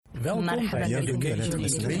Welkom bij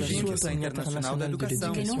Education International de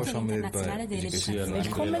Educación.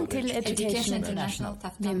 Willkommen til Education International.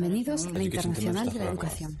 Bienvenidos a la Internacional de la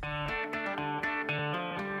Educación.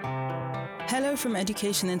 Hello from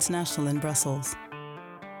Education International in Brussels.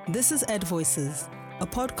 This is Ed Voices, a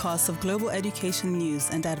podcast of global education news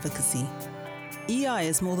and advocacy. EI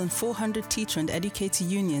is more than 400 teacher and educator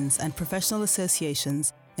unions and professional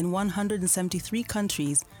associations in 173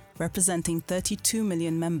 countries, representing 32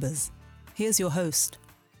 million members. Here's your host.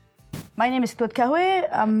 My name is Claude Carouet.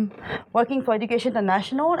 I'm working for Education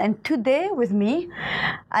International, and today with me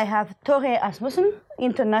I have Tore Asmussen,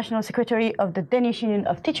 International Secretary of the Danish Union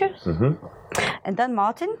of Teachers, and Dan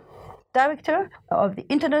Martin, Director of the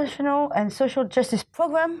International and Social Justice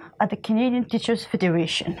Program at the Canadian Teachers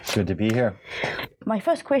Federation. Good to be here. My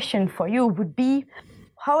first question for you would be,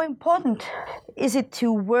 how important is it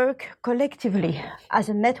to work collectively as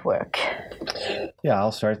a network? Yeah,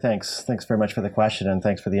 I'll start. Thanks. Thanks very much for the question, and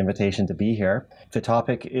thanks for the invitation to be here. The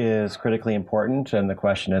topic is critically important, and the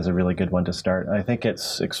question is a really good one to start. I think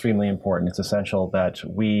it's extremely important. It's essential that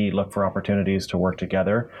we look for opportunities to work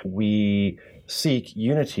together. We seek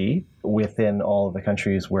unity within all of the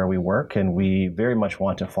countries where we work, and we very much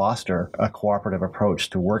want to foster a cooperative approach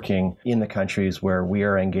to working in the countries where we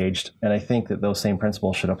are engaged. And I think that those same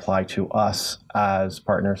principles should apply to us as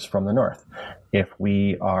partners from the North. If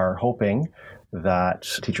we are hoping that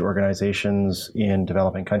teacher organizations in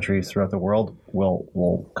developing countries throughout the world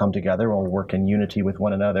will come together, will work in unity with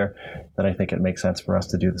one another, then I think it makes sense for us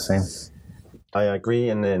to do the same. I agree,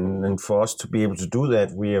 and for us to be able to do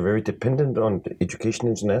that, we are very dependent on Education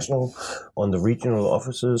International, on the regional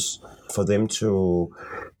offices, for them to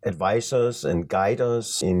advise us and guide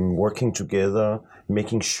us in working together,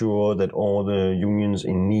 making sure that all the unions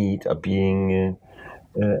in need are being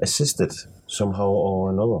assisted somehow or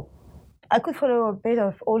another. I could follow a bit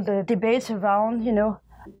of all the debates around,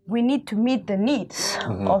 we need to meet the needs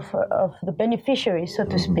of the beneficiaries, so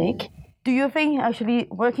to speak. Do you think actually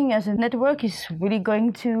working as a network is really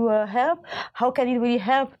going to help? How can it really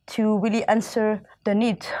help to really answer the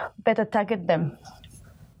need, better target them?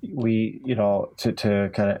 We, to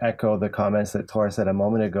kind of echo the comments that Tora said a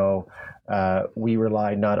moment ago, we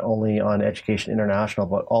rely not only on Education International,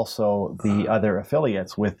 but also the other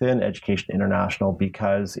affiliates within Education International,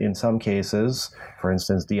 because in some cases, for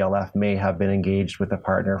instance, DLF may have been engaged with a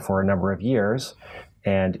partner for a number of years.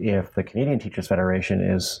 And if the Canadian Teachers Federation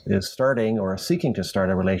is starting or seeking to start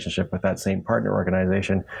a relationship with that same partner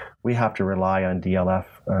organization, we have to rely on DLF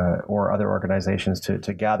or other organizations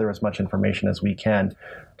to gather as much information as we can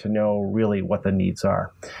to know really what the needs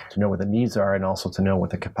are, and also to know what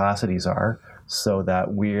the capacities are, so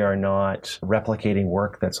that we are not replicating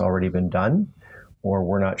work that's already been done, or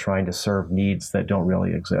we're not trying to serve needs that don't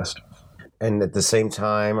really exist. And at the same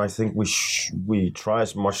time, I think we try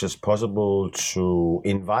as much as possible to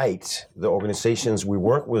invite the organizations we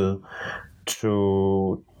work with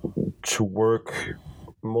to work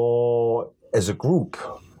more as a group,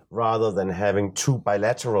 rather than having two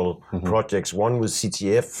bilateral projects, one with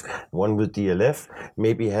CTF, one with DLF,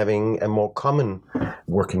 maybe having a more common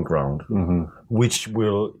working ground, which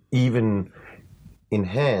will even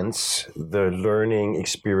enhance the learning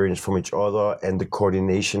experience from each other and the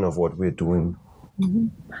coordination of what we're doing.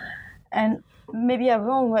 And maybe I'm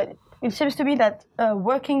wrong, but it seems to me that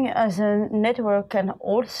working as a network can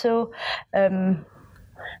also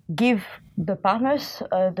give the partners,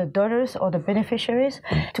 the donors or the beneficiaries,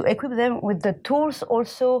 to equip them with the tools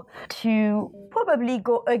also to probably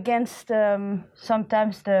go against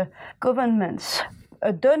sometimes the governments.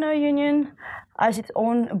 A donor union has its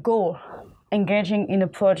own goal, engaging in a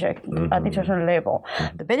project at international level.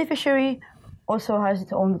 The beneficiary also has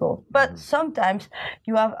its own goal. But sometimes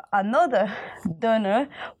you have another donor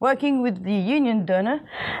working with the union donor,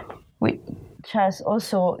 which has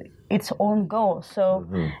also its own goal. So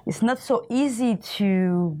it's not so easy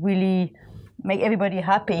to really make everybody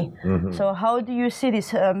happy. So how do you see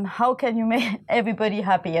this? How can you make everybody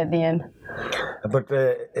happy at the end? But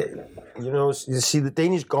you see, the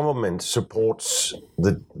Danish government supports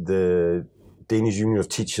the Danish Union of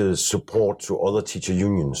Teachers' support to other teacher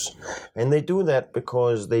unions. And they do that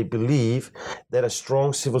because they believe that a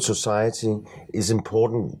strong civil society is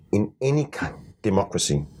important in any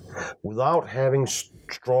democracy. Without having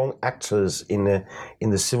strong actors in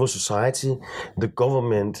the civil society, the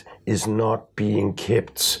government is not being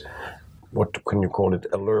kept, what can you call it,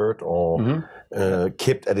 alert or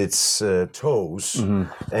kept at its toes,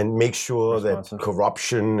 and make sure that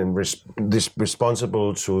corruption and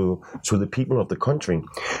responsible to the people of the country.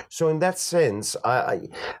 So in that sense,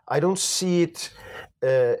 I don't see it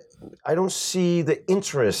I don't see the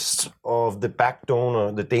interest of the back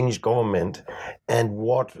donor, the Danish government, and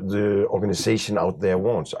what the organization out there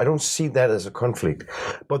wants. I don't see that as a conflict.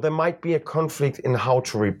 But there might be a conflict in how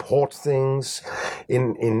to report things,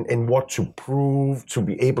 in what to prove, to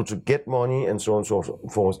be able to get money, and so on and so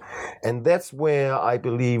forth. And that's where I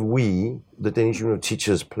believe we, the Danish Union of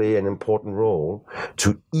Teachers, play an important role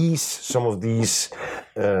to ease some of these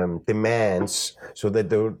demands so that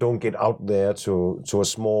they don't get out there to a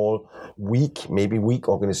small, maybe weak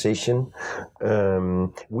organization.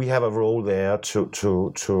 We have a role there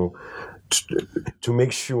to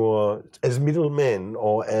make sure, as middlemen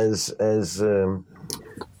or as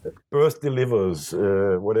birth delivers,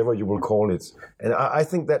 whatever you will call it. And I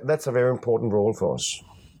think that's a very important role for us.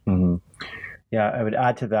 Mm-hmm. Yeah, I would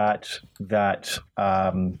add to that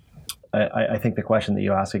I think the question that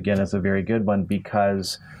you ask again is a very good one,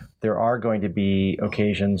 because there are going to be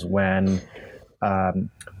occasions when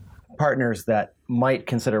partners that might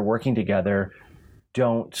consider working together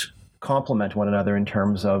don't complement one another in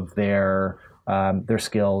terms of their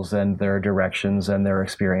skills and their directions and their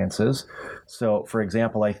experiences. So, for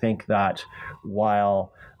example, I think that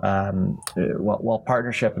while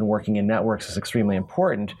partnership and working in networks is extremely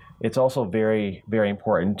important, it's also very, very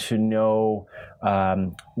important to know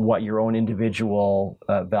what your own individual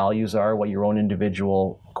values are, what your own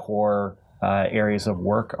individual core areas of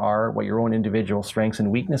work are, what your own individual strengths and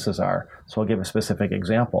weaknesses are. So I'll give a specific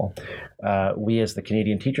example. We, as the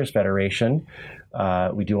Canadian Teachers Federation,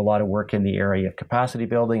 we do a lot of work in the area of capacity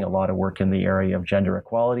building, a lot of work in the area of gender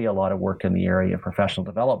equality, a lot of work in the area of professional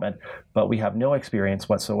development, but we have no experience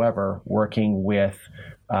whatsoever working with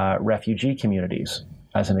refugee communities,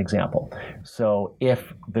 as an example. So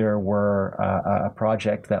if there were a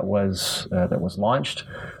project that was launched,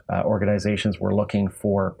 organizations were looking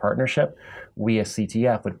for partnership, we as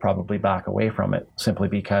CTF would probably back away from it, simply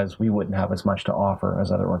because we wouldn't have as much to offer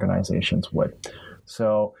as other organizations would.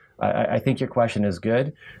 So I think your question is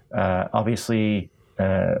good. Obviously,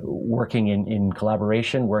 working in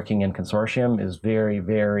collaboration, working in consortium is very,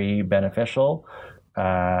 very beneficial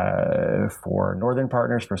for northern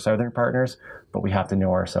partners, for southern partners, but we have to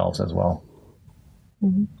know ourselves as well.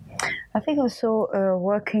 Mm-hmm. I think also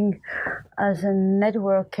working as a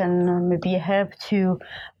network can maybe help to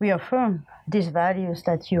reaffirm these values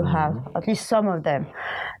that you have, at least some of them.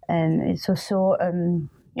 And it's also,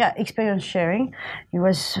 experience sharing. It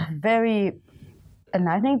was very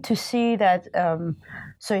enlightening to see that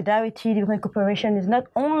solidarity, development cooperation is not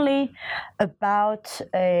only about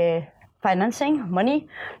financing, money,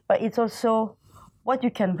 but it's also what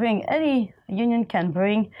you can bring. Any union can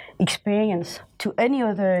bring experience to any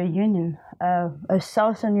other union. A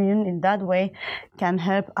Southern union in that way can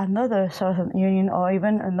help another Southern union or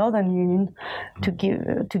even a Northern union to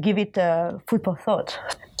give it food for thought.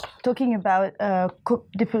 Talking about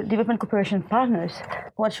development cooperation partners,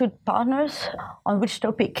 what should partners, on which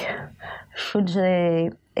topic should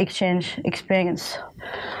they exchange experience?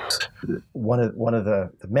 One of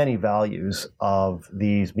the many values of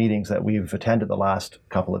these meetings that we've attended the last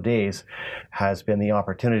couple of days has been the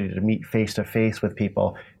opportunity to meet face-to-face with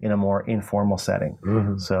people in a more informal setting.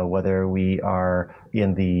 Mm-hmm. So whether we are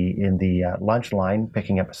in the lunch line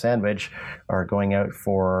picking up a sandwich or going out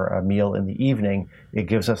for a meal in the evening, it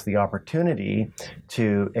gives us the opportunity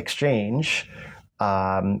to exchange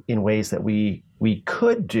in ways that we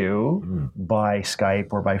could do by Skype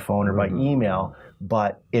or by phone or by email,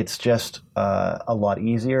 but it's just a lot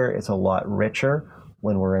easier, it's a lot richer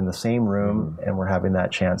when we're in the same room and we're having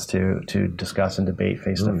that chance to discuss and debate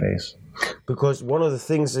face to face. Because one of the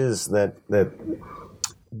things is that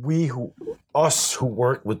us who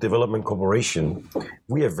work with development cooperation,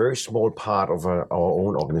 we are a very small part of our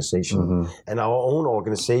own organization. And our own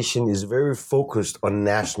organization is very focused on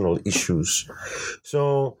national issues.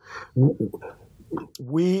 So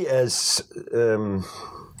we as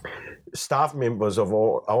staff members of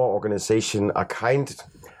our organization are kind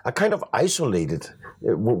of isolated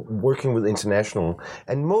working with international.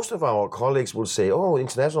 And most of our colleagues will say, oh,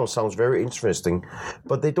 international sounds very interesting,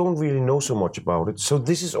 but they don't really know so much about it. So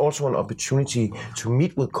this is also an opportunity to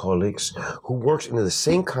meet with colleagues who work in the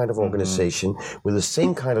same kind of organization with the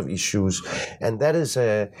same kind of issues. And that is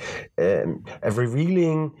a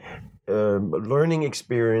revealing learning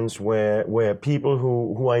experience where people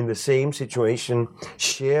who are in the same situation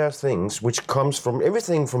share things, which comes from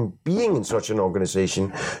everything from being in such an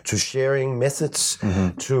organization to sharing methods,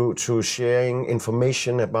 to sharing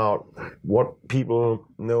information about what people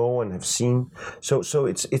know and have seen. So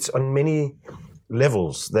it's on many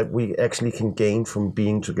levels that we actually can gain from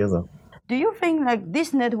being together. Do you think like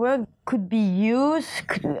this network could be used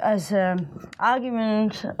as an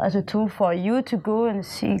argument, as a tool for you to go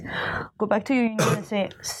back to your union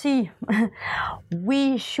and say,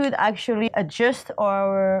 we should actually adjust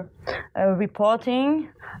our reporting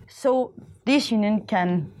so this union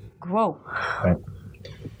can grow? Right.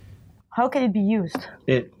 How can it be used?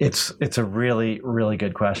 It's a really, really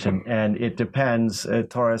good question, and it depends.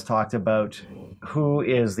 Torres talked about who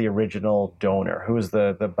is the original donor, who is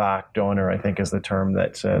the back donor, I think is the term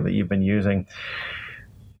that you've been using.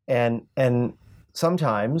 And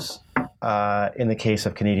sometimes, in the case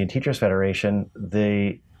of Canadian Teachers Federation,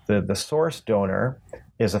 the source donor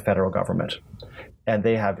is a federal government. And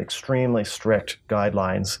they have extremely strict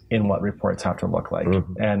guidelines in what reports have to look like.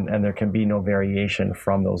 Mm-hmm. And there can be no variation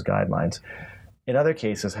from those guidelines. In other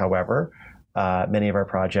cases, however, many of our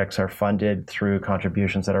projects are funded through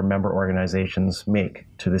contributions that our member organizations make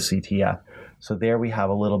to the CTF. So there we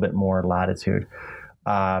have a little bit more latitude.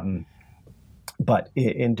 But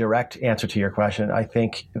in direct answer to your question, I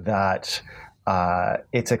think that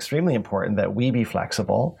it's extremely important that we be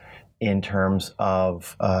flexible in terms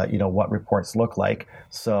of what reports look like.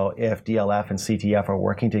 So if DLF and CTF are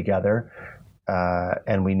working together,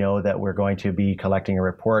 and we know that we're going to be collecting a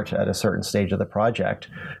report at a certain stage of the project,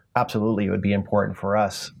 absolutely it would be important for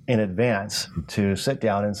us in advance to sit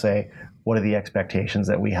down and say, what are the expectations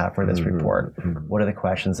that we have for this report? What are the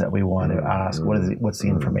questions that we want to ask? What's the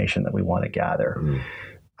information that we want to gather?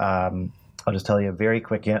 I'll just tell you a very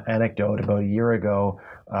quick anecdote. About a year ago,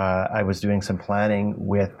 I was doing some planning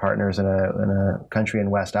with partners in a country in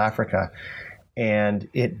West Africa, and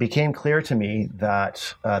it became clear to me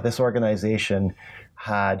that this organization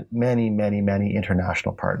had many, many, many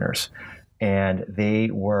international partners, and they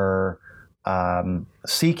were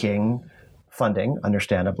seeking funding,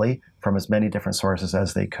 understandably, from as many different sources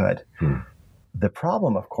as they could. The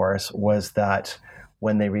problem, of course, was that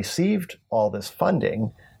when they received all this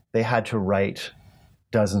funding, they had to write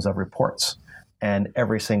dozens of reports. And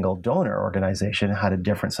every single donor organization had a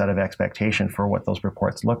different set of expectation for what those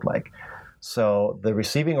reports looked like. So the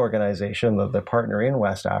receiving organization, the partner in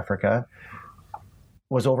West Africa,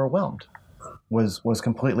 was overwhelmed, was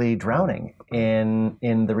completely drowning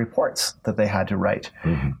in the reports that they had to write.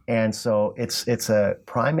 And so it's a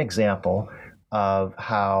prime example of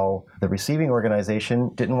how the receiving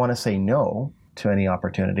organization didn't want to say no to any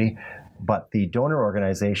opportunity, but the donor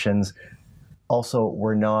organizations also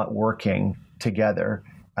were not working together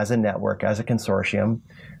as a network, as a consortium,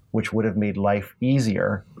 which would have made life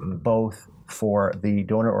easier both for the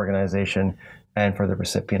donor organization and for the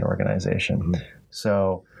recipient organization.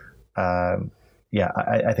 So, I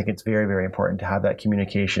think it's very, very important to have that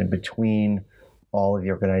communication between all of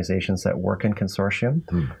the organizations that work in consortium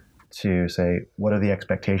to say, what are the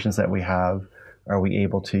expectations that we have? Are we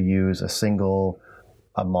able to use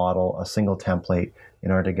a model, a single template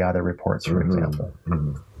in order to gather reports, for example?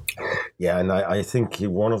 Yeah, and I think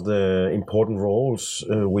one of the important roles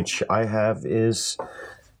which I have is,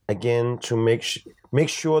 again, to make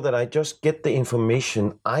sure that I just get the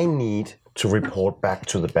information I need to report back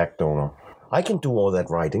to the back donor. I can do all that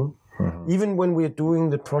writing. Even when we're doing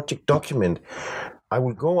the project document, I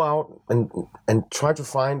will go out and try to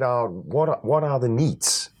find out what are the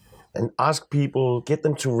needs, and ask people, get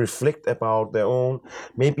them to reflect about their own,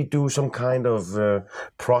 maybe do some kind of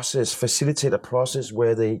process, facilitate a process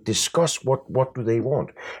where they discuss what do they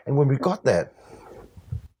want. And when we got that,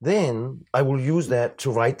 then I will use that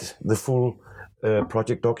to write the full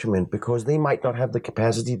project document, because they might not have the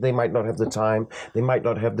capacity, they might not have the time, they might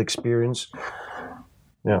not have the experience.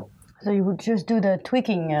 Yeah. So you would just do the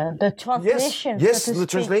tweaking, the translation. Yes, the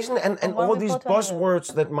translation and all these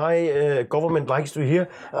buzzwords that my government likes to hear.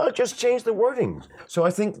 Just change the wording. So I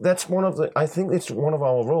think it's one of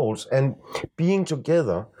our roles. And being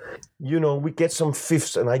together, we get some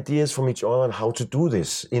fifths and ideas from each other on how to do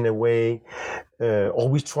this in a way. Or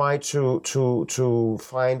we try to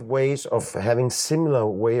find ways of having similar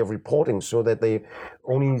way of reporting, so that they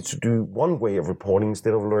only need to do one way of reporting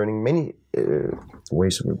instead of learning many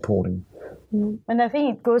ways of reporting. And I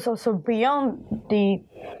think it goes also beyond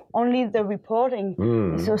only the reporting.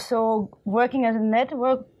 It's also working as a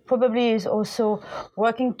network. Probably is also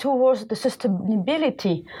working towards the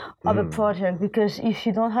sustainability of a project, because if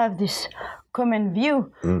you don't have this common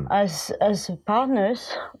view as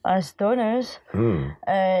partners, as donors,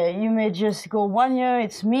 you may just go 1 year,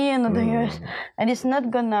 it's me, another year, and it's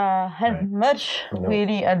not gonna help much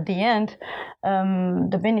really at the end,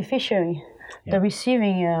 the beneficiary, the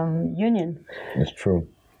receiving union. It's true.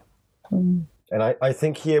 And I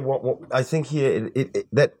think here,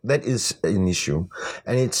 that is an issue,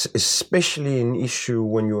 and it's especially an issue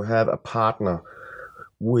when you have a partner,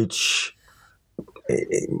 which,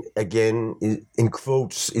 again, in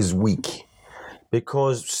quotes, is weak,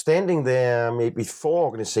 because standing there, maybe 4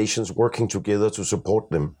 organizations working together to support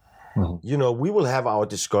them. Mm-hmm. We will have our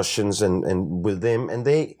discussions and with them, and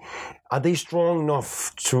are they strong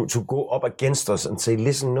enough to go up against us and say,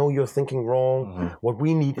 listen, no, you're thinking wrong. Mm-hmm. What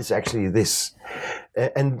we need is actually this.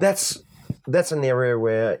 And that's an area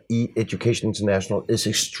where Education International is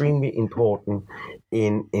extremely important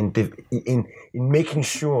in making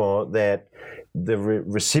sure that the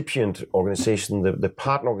recipient organization, the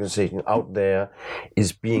partner organization out there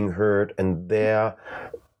is being heard, and their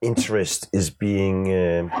interest is being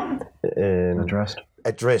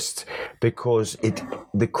addressed, because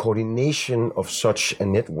the coordination of such a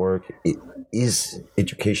network is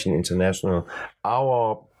Education International.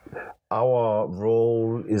 Our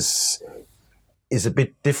role is a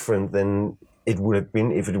bit different than it would have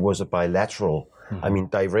been if it was a bilateral. Mm-hmm. I mean,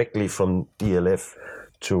 directly from DLF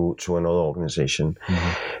to another organization.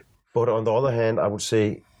 Mm-hmm. But on the other hand, I would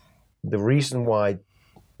say the reason why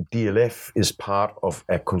DLF is part of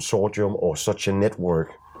a consortium or such a network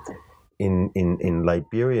in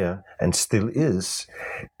Liberia, and still is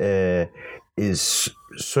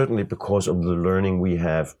certainly because of the learning we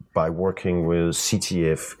have by working with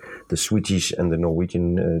CTF, the Swedish and the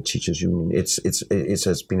Norwegian Teachers Union. It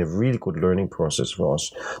has been a really good learning process for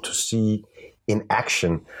us to see in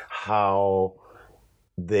action how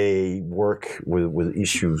they work with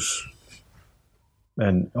issues.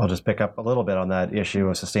 And I'll just pick up a little bit on that issue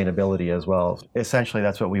of sustainability as well. Essentially,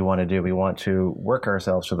 that's what we want to do. We want to work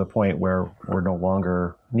ourselves to the point where we're no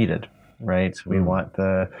longer needed, right? We want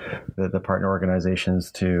the partner organizations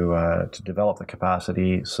to develop the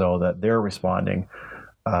capacity so that they're responding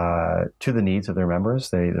to the needs of their members.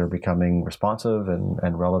 They're becoming responsive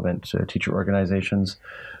and relevant to teacher organizations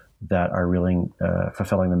that are really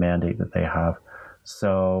fulfilling the mandate that they have.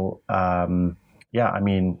 So,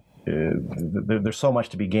 there's so much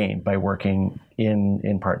to be gained by working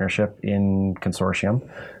in partnership, in consortium,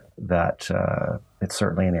 that it's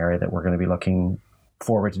certainly an area that we're going to be looking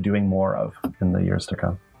forward to doing more of in the years to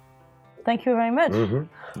come. Thank you very much.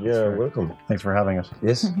 Mm-hmm. Yeah, welcome. Thanks for having us.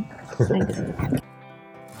 Yes. Thanks.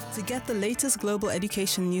 To get the latest global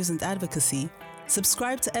education news and advocacy,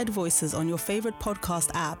 subscribe to Ed Voices on your favorite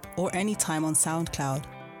podcast app or anytime on SoundCloud.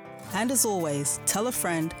 And as always, tell a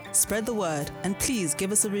friend, spread the word, and please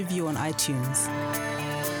give us a review on iTunes.